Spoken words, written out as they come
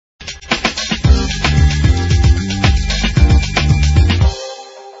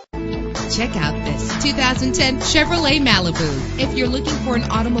Check out this 2010 Chevrolet Malibu. If you're looking for an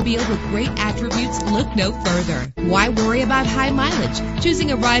automobile with great attributes, look no further. Why worry about high mileage? Choosing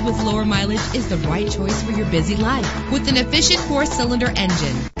a ride with lower mileage is the right choice for your busy life. With an efficient 4-cylinder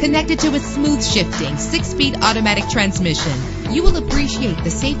engine connected to a smooth shifting 6-speed automatic transmission, you will appreciate the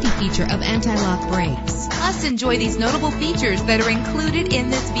safety feature of anti-lock brakes. Plus, enjoy these notable features that are included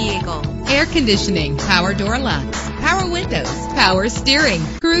in this vehicle: air conditioning, power door locks, power windows, power steering,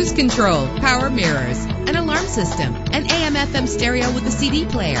 cruise control, power mirrors, an alarm system, an AM/FM stereo with a CD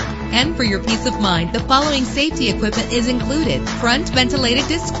player. And for your peace of mind, the following safety equipment is included: front ventilated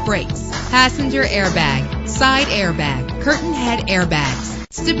disc brakes, passenger airbag, side airbag, curtain head airbags,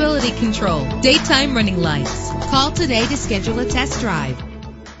 stability control, daytime running lights. Call today to schedule a test drive.